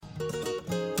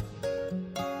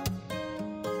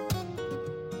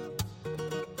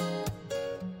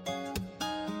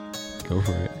Go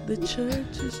for it. The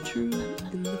church is true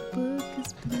and the book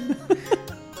is blue.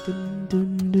 Dun,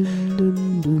 dun, dun,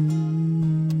 dun,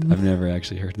 dun. I've never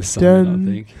actually heard this song, I don't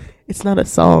think. It's not a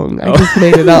song. I just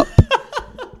made it up.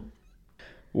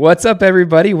 What's up,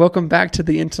 everybody? Welcome back to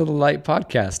the Into the Light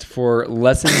podcast for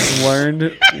Lessons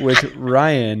Learned with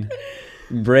Ryan.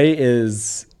 Bray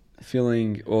is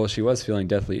feeling, well, she was feeling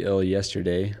deathly ill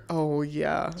yesterday. Oh,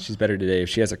 yeah. She's better today. If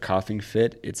she has a coughing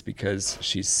fit, it's because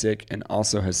she's sick and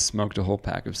also has smoked a whole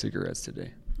pack of cigarettes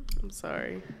today. I'm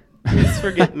sorry. Please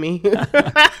forgive me.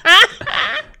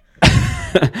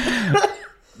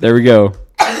 There we go.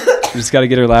 We just got to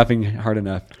get her laughing hard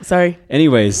enough. Sorry.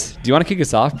 Anyways, do you want to kick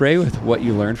us off, Bray, with what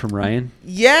you learned from Ryan?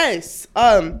 Yes.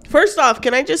 First off,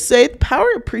 can I just say the power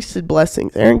of priesthood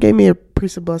blessings. Aaron gave me a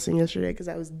priesthood blessing yesterday because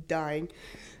I was dying.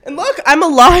 And look, I'm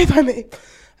alive. I'm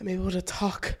able to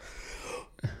talk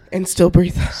and still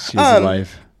breathe. She's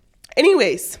alive.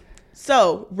 Anyways,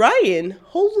 so Ryan,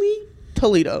 holy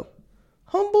Toledo.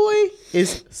 Homeboy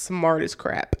is smart as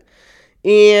crap.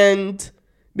 And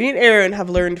me and Aaron have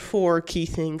learned 4 key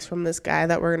things from this guy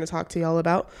that we're going to talk to y'all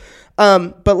about.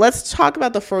 But let's talk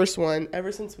about the first one.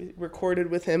 Ever since we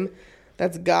recorded with him,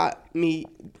 that's got me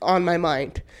on my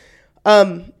mind.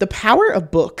 The power of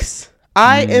books.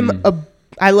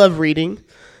 I love reading.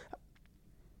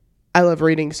 I love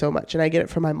reading so much, and I get it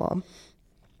from my mom.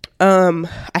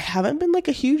 I haven't been like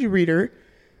a huge reader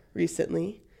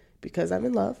recently because I'm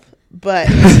in love. But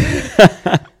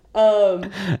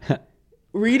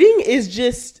reading is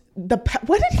just what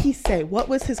did he say? What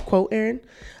was his quote, Aaron,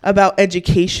 about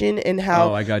education and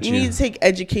how you need to take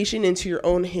education into your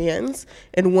own hands?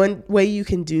 And one way you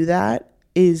can do that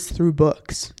is through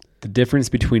books. The difference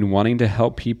between wanting to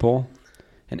help people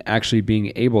and actually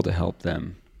being able to help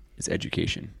them is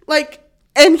education.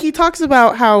 And he talks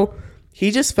about how he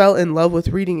just fell in love with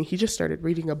reading and he just started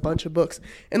reading a bunch of books.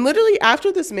 And literally after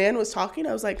this man was talking,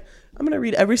 I was like, I'm going to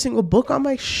read every single book on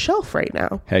my shelf right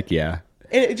now. Heck yeah.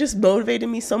 And it just motivated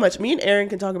me so much. Me and Aaron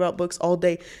can talk about books all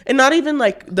day. And not even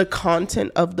like the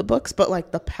content of the books, but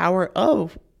like the power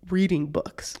of reading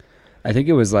books. I think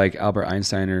it was like Albert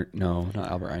Einstein not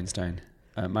Albert Einstein.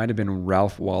 It might have been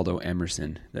Ralph Waldo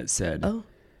Emerson that said,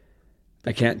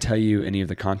 I can't tell you any of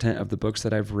the content of the books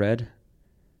that I've read,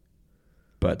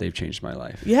 but they've changed my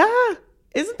life. Yeah.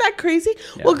 Isn't that crazy?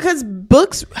 Yeah. Well, because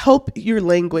books help your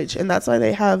language. And that's why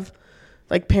they have,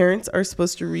 like, parents are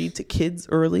supposed to read to kids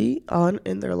early on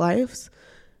in their lives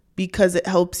because it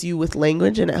helps you with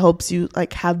language and it helps you,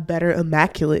 like, have better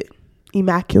immaculate,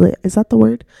 is that the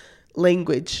word?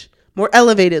 Language. More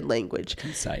elevated language.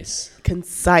 Concise.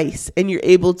 And you're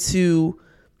able to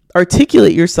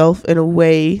articulate yourself in a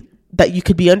way that you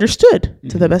could be understood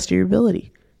to the best of your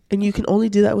ability. And you can only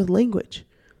do that with language.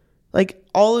 Like,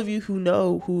 all of you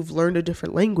who've learned a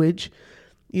different language,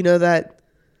 you know that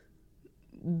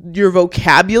your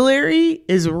vocabulary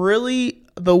is really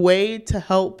the way to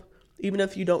help, even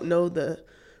if you don't know the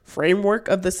framework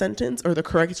of the sentence or the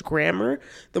correct grammar.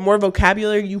 The more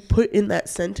vocabulary you put in that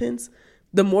sentence,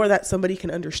 the more that somebody can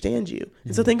understand you.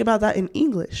 And so think about that in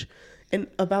English and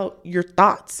about your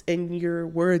thoughts and your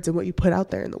words and what you put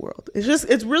out there in the world.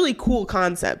 It's really cool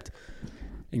concept.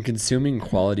 And consuming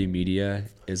quality media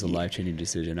is a life-changing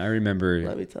decision. I remember,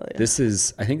 let me tell you,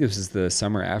 I think this is the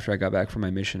summer after I got back from my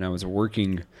mission. I was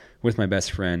working with my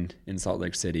best friend in Salt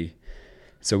Lake City.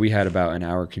 So we had about an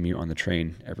hour commute on the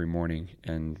train every morning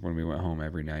and when we went home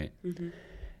every night. Mm-hmm.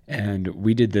 And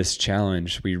we did this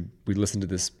challenge. We listened to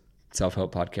this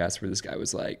self-help podcast where this guy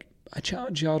was like, I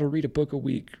challenge y'all to read a book a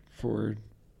week for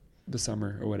the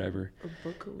summer or whatever.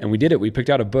 And we did it. We picked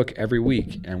out a book every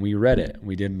week and we read it.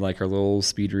 We did like our little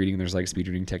speed reading. There's like speed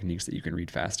reading techniques that you can read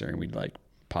faster. And we'd like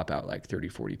pop out like 30,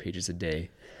 40 pages a day.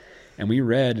 And we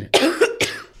read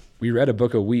a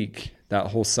book a week that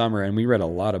whole summer. And we read a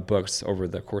lot of books over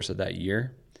the course of that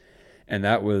year. And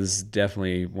that was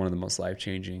definitely one of the most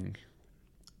life-changing,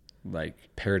 like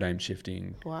paradigm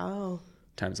shifting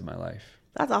times of my life.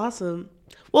 That's awesome.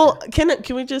 Well,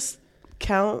 can we just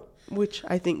count, which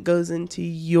I think goes into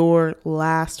your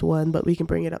last one, but we can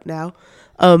bring it up now.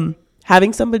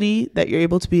 Having somebody that you're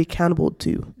able to be accountable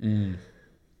to.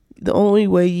 The only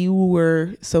way you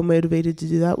were so motivated to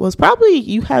do that was probably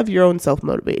you have your own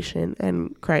self-motivation,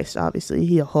 and Christ, obviously,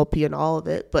 he'll help you in all of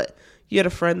it, but you had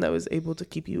a friend that was able to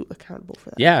keep you accountable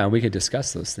for that. Yeah, we could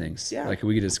discuss those things. Yeah. Like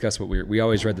we could discuss we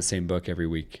always read the same book every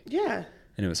week. Yeah.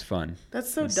 And it was fun.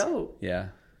 That's so dope. Yeah.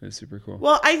 It was super cool.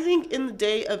 Well, I think in the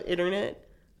day of internet,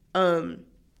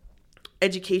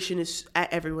 education is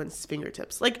at everyone's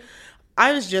fingertips. Like,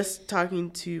 I was just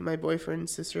talking to my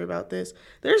boyfriend's sister about this.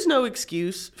 There's no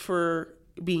excuse for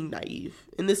being naive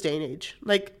in this day and age.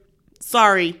 Like,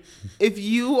 sorry, if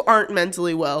you aren't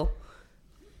mentally well,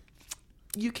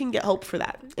 you can get help for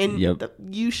that. And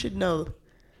you should know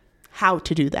how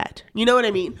to do that. You know what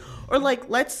I mean? Or like,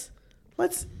 let's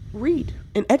read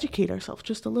and educate ourselves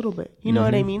just a little bit. You know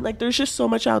what I mean? Like, there's just so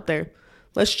much out there.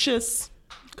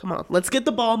 Come on, let's get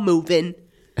the ball moving.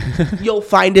 You'll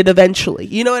find it eventually.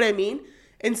 You know what I mean?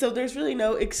 And so there's really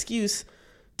no excuse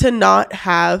to not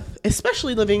have,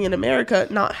 especially living in America,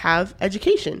 not have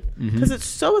education. Because it's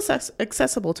so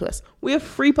accessible to us. We have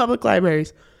free public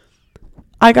libraries.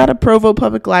 I got a Provo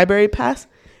Public Library pass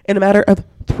in a matter of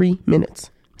 3 minutes.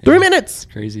 3 minutes.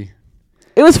 Crazy.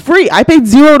 It was free. I paid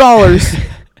 $0.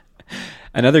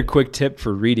 Another quick tip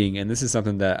for reading, and this is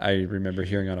something that I remember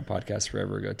hearing on a podcast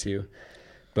forever ago too,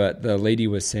 but the lady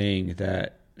was saying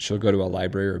that she'll go to a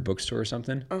library or a bookstore or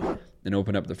something and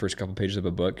open up the first couple pages of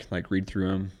a book, like read through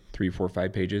them, 3, 4,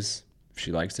 5 pages. If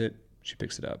she likes it, she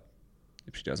picks it up.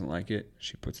 If she doesn't like it,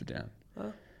 she puts it down.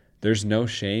 There's no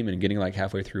shame in getting like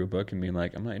halfway through a book and being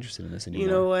like, I'm not interested in this anymore.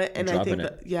 You know what? And I think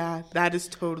that is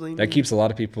totally that keeps a lot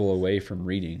of people away from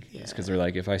reading. Yeah. It's because they're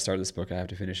like, if I start this book, I have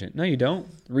to finish it. No, you don't.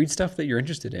 Read stuff that you're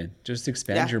interested in. Just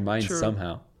expand your mind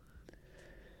somehow.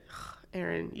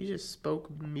 Aaron, you just spoke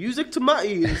music to my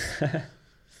ears.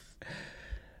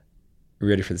 We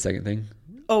ready for the second thing?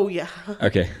 Oh, yeah.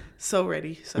 Okay. So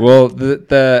ready. Well,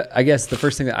 the I guess the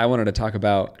first thing that I wanted to talk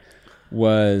about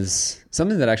was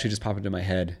something that actually just popped into my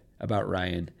head about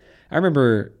Ryan. I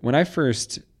remember when I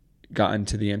first got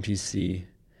into the MTC,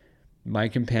 my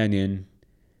companion,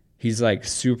 he's like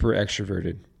super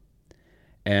extroverted.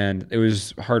 And it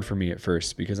was hard for me at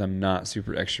first because I'm not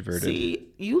super extroverted. See,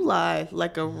 you lie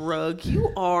like a rug.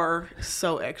 You are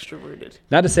so extroverted.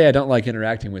 Not to say I don't like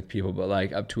interacting with people, but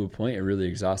like up to a point, it really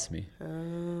exhausts me.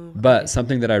 Okay. But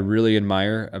something that I really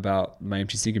admire about my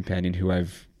MTC companion, who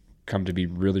I've come to be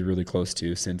really, really close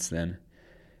to since then,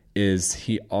 is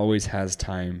he always has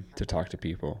time to talk to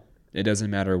people. It doesn't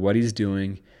matter what he's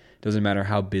doing. Doesn't matter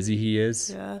how busy he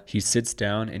is. Yeah. He sits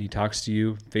down and he talks to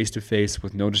you face to face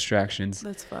with no distractions.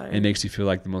 That's fine. It makes you feel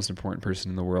like the most important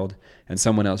person in the world. And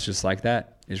someone else just like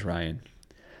that is Ryan.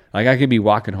 Like I could be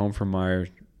walking home from our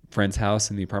friend's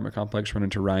house in the apartment complex, run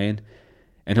into Ryan,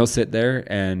 and he'll sit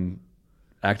there and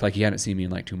act like he hadn't seen me in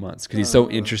like 2 months because he's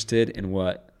so interested in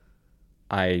what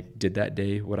I did that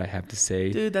day, what I have to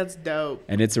say. Dude, that's dope.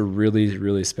 And it's a really,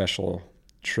 really special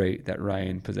trait that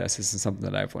Ryan possesses and something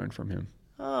that I've learned from him.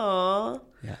 Oh,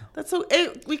 yeah. That's so.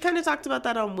 We kind of talked about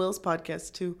that on Will's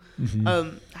podcast too.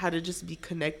 How to just be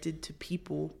connected to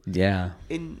people. Yeah.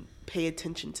 And pay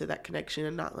attention to that connection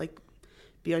and not like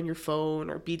be on your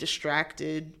phone or be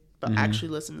distracted, but actually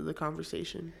listen to the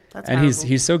conversation. That's and powerful.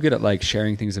 he's so good at like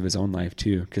sharing things of his own life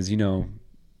too, because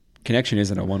connection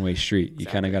isn't a one-way street. You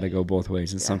kind of got to go both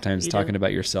ways, and sometimes talking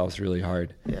about yourself is really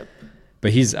hard. Yep.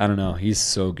 But he's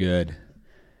so good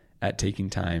at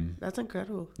taking time. That's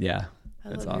incredible. Yeah.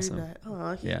 That's awesome. That.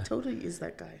 Oh, he totally is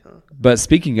that guy, huh? But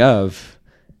speaking of,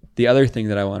 the other thing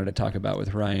that I wanted to talk about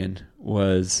with Ryan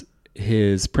was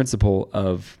his principle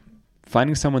of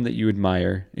finding someone that you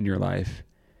admire in your life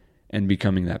and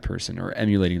becoming that person or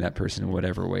emulating that person in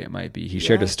whatever way it might be. He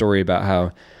shared a story about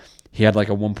how he had like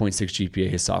a 1.6 GPA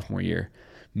his sophomore year,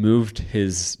 moved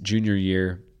his junior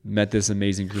year, met this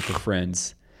amazing group of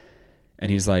friends,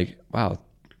 and he's like, wow,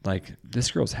 like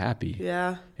this girl's happy.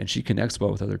 Yeah. And she connects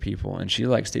well with other people and she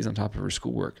like stays on top of her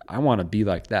schoolwork. I want to be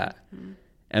like that.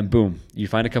 And boom, you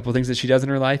find a couple of things that she does in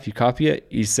her life, you copy it.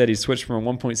 He said he switched from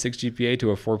a 1.6 GPA to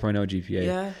a 4.0 GPA.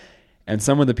 Yeah. And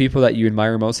some of the people that you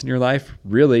admire most in your life,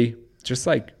 really just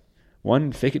like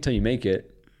fake it till you make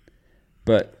it,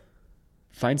 but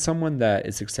find someone that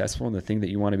is successful in the thing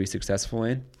that you want to be successful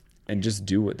in and just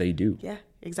do what they do. Yeah.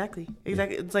 Exactly.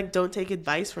 It's like, don't take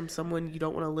advice from someone you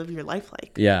don't want to live your life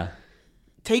like. Yeah.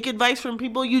 Take advice from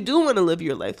people you do want to live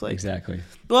your life like. Exactly.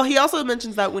 Well, he also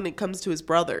mentions that when it comes to his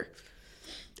brother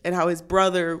and how his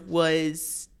brother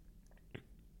was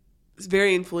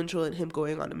very influential in him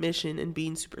going on a mission and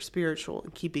being super spiritual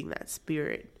and keeping that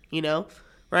spirit,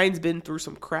 Ryan's been through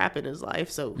some crap in his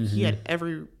life, so he had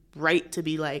every right to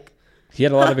be like, he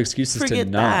had a lot of excuses to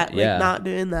not. Like not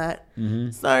doing that.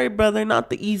 Sorry, brother, not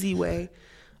the easy way.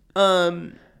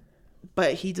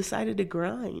 But he decided to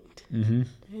grind,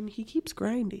 and he keeps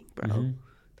grinding, bro.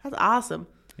 That's awesome.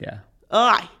 Yeah.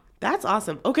 That's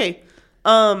awesome. Okay.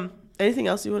 Anything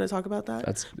else you want to talk about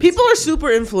that? People are super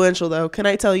influential, though. Can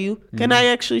I tell you? Can I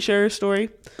actually share a story?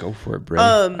 Go for it, bro.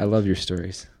 I love your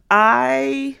stories.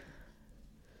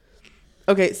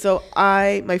 Okay, so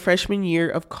my freshman year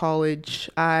of college,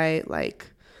 I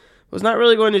Was not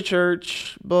really going to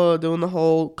church, but doing the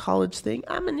whole college thing.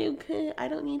 I'm a new kid. I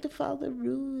don't need to follow the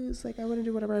rules. Like, I want to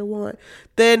do whatever I want.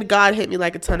 Then God hit me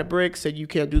like a ton of bricks, said, you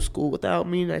can't do school without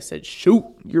me. And I said, shoot,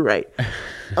 you're right.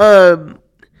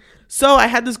 So I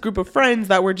had this group of friends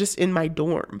that were just in my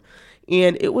dorm.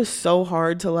 And it was so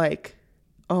hard to like,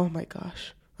 oh my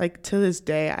gosh. Like, to this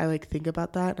day, I like think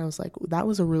about that. And I was like, that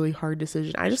was a really hard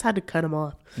decision. I just had to cut them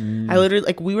off. I literally,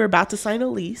 like, we were about to sign a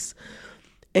lease.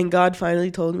 And God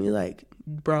finally told me, like,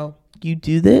 bro, you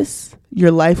do this,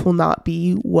 your life will not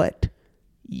be what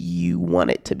you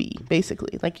want it to be,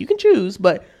 basically. Like, you can choose,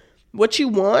 but what you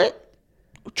want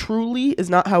truly is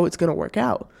not how it's going to work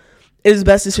out. It is the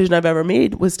best decision I've ever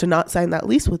made was to not sign that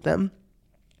lease with them,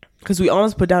 because we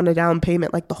almost put down a down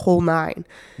payment, like the whole 9.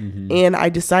 And I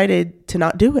decided to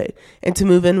not do it and to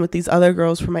move in with these other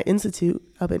girls from my institute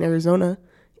up in Arizona.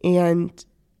 And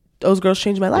those girls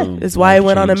changed my life. It's why I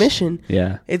went on a mission.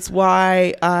 Yeah. It's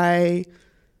why I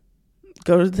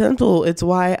go to the temple. It's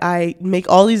why I make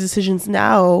all these decisions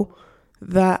now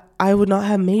that I would not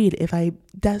have made if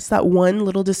that's that one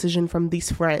little decision from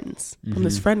these friends, from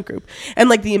this friend group. And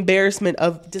like the embarrassment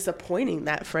of disappointing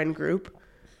that friend group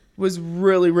was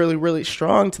really, really, really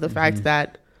strong to the fact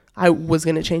that I was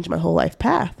going to change my whole life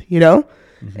path, you know?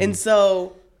 And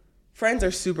so friends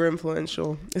are super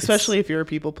influential, especially if you're a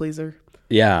people pleaser.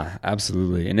 Yeah,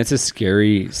 absolutely. And it's a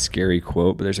scary, scary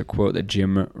quote, but there's a quote that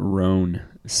Jim Rohn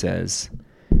says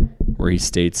where he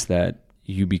states that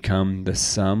you become the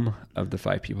sum of the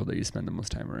 5 people that you spend the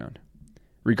most time around.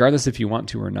 Regardless if you want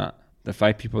to or not, the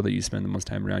 5 people that you spend the most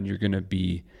time around, you're going to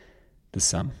be the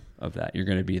sum of that. You're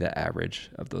going to be the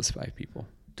average of those 5 people.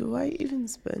 Do I even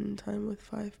spend time with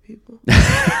 5 people?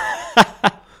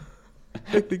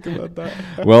 I think about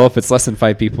that. Well, if it's less than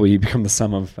 5 people, you become the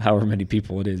sum of however many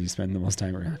people it is you spend the most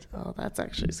time around. Oh, that's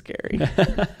actually scary.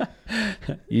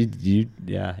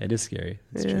 Yeah, it is scary.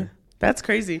 It's true. That's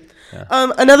crazy. Yeah.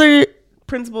 Another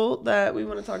principle that we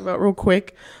want to talk about real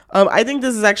quick. I think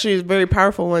this is actually a very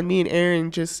powerful one. Me and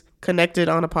Aaron just connected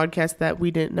on a podcast that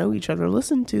we didn't know each other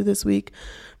listened to this week.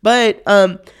 But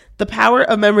the power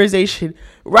of memorization.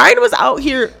 Ryan was out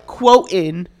here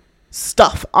quoting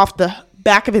stuff off the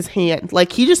back of his hand.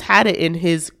 Like, he just had it in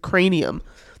his cranium,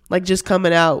 like just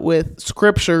coming out with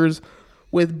scriptures,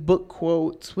 with book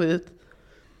quotes, with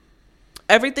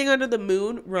everything under the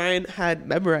moon. Ryan had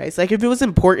memorized. Like, if it was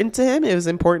important to him, it was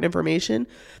important information.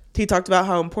 He talked about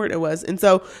how important it was. And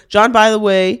so John, by the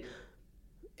way,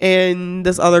 and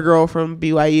this other girl from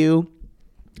BYU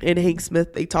and Hank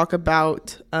Smith, they talk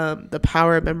about the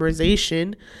power of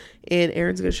memorization. And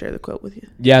Aaron's going to share the quote with you.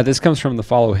 Yeah, this comes from the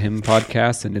Follow Him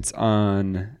podcast, and it's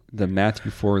on the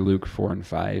Matthew 4, Luke 4, and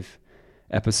 5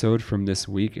 episode from this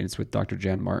week, and it's with Dr.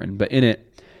 Jan Martin. But in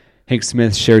it, Hank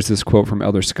Smith shares this quote from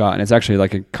Elder Scott, and it's actually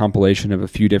like a compilation of a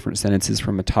few different sentences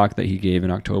from a talk that he gave in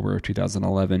October of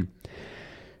 2011,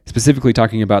 specifically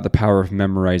talking about the power of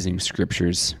memorizing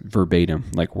scriptures verbatim,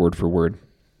 like word for word.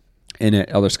 In it,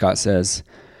 Elder Scott says,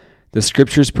 "The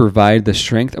scriptures provide the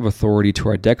strength of authority to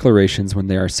our declarations when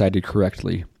they are cited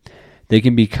correctly. They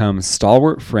can become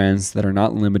stalwart friends that are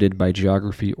not limited by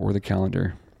geography or the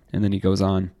calendar." And then he goes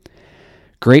on,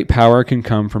 "Great power can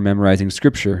come from memorizing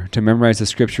scripture. To memorize the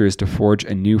scripture is to forge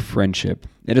a new friendship.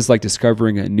 It is like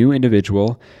discovering a new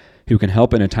individual who can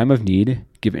help in a time of need,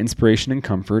 give inspiration and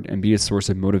comfort, and be a source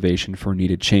of motivation for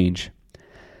needed change."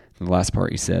 And the last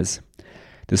part he says,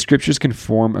 "The scriptures can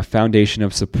form a foundation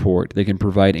of support. They can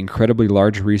provide an incredibly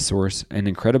large resource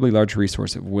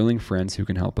of willing friends who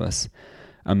can help us.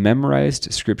 A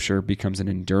memorized scripture becomes an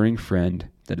enduring friend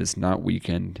that is not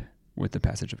weakened with the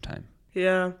passage of time."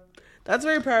 Yeah, that's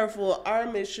very powerful. Our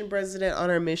mission president on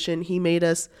our mission, he made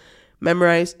us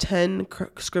memorize 10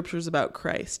 scriptures about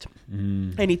Christ.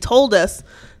 And he told us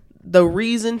the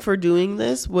reason for doing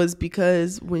this was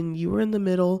because when you were in the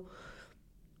middle,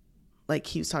 like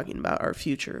he was talking about our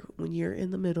future, when you're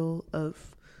in the middle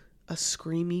of a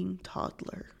screaming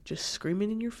toddler, just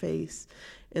screaming in your face,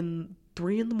 and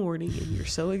 3 a.m. and you're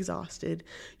so exhausted,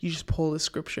 you just pull the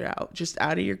scripture out, just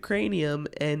out of your cranium,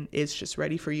 and it's just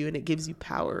ready for you, and it gives you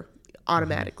power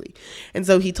automatically. And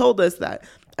so he told us that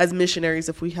as missionaries,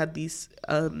 if we had these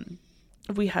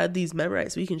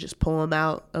memorized, we can just pull them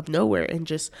out of nowhere and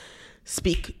just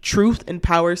speak truth and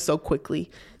power so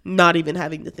quickly, not even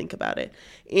having to think about it.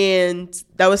 And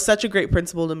that was such a great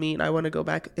principle to me. And I want to go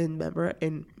back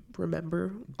and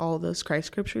remember all those Christ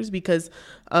scriptures, because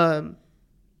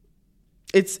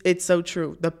it's so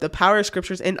true. The power of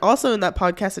scriptures. And also in that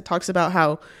podcast, it talks about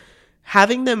how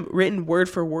having them written word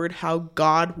for word, how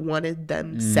God wanted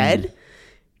them said,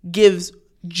 gives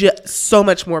so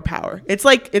much more power. It's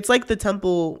like the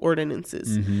temple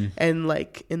ordinances and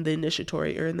like in the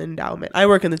initiatory or in the endowment. I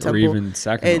work in the temple, or even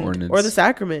sacrament ordinance, or the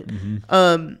sacrament.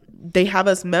 They have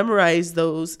us memorize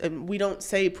those, and we don't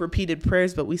say repeated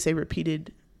prayers, but we say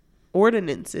repeated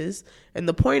ordinances. And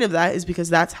the point of that is because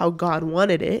that's how God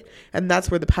wanted it, and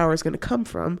that's where the power is going to come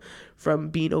from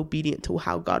being obedient to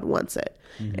how God wants it.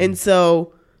 And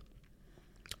so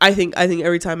I think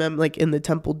every time I'm like in the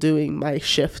temple doing my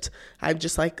shift, I'm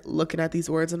just like looking at these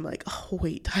words. I'm like, oh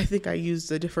wait, I think I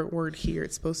used a different word here.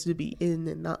 It's supposed to be in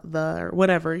and not the, or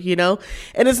whatever, you know?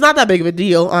 And it's not that big of a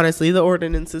deal, honestly. The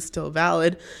ordinance is still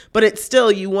valid, but it's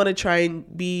still, you want to try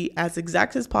and be as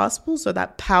exact as possible so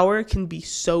that power can be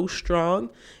so strong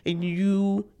and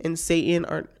you and Satan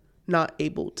are not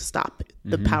able to stop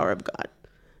the power of God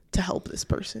to help this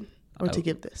person or to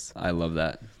give this. I love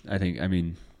that. I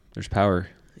mean, there's power.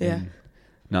 Yeah.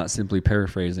 Not simply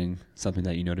paraphrasing something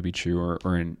that you know to be true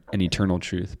or an eternal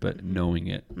truth, but knowing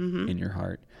it in your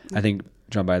heart. I think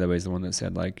John, by the way, is the one that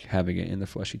said like having it in the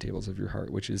fleshy tables of your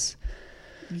heart, which is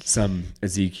some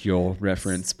Ezekiel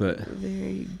reference, but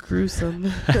very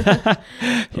gruesome.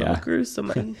 Yeah.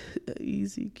 Gruesome.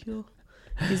 Ezekiel.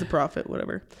 He's a prophet,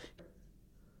 whatever.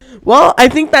 Well, I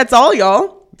think that's all,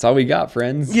 y'all. That's all we got,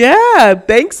 friends. Yeah.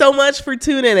 Thanks so much for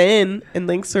tuning in. And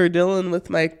thanks for dealing with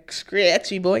my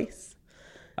scratchy voice.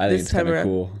 I think it's kind of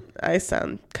cool. I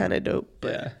sound kind of dope,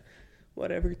 but Yeah.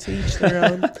 whatever, to each their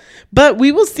own. But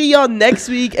we will see y'all next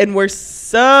week. And we're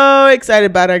so excited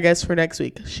about our guest for next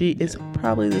week. She is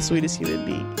probably the sweetest human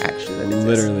being, actually. That exists.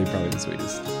 Literally probably the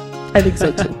sweetest. I think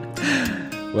so,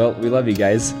 too. Well, we love you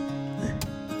guys.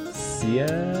 See ya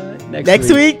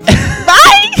next week. Bye.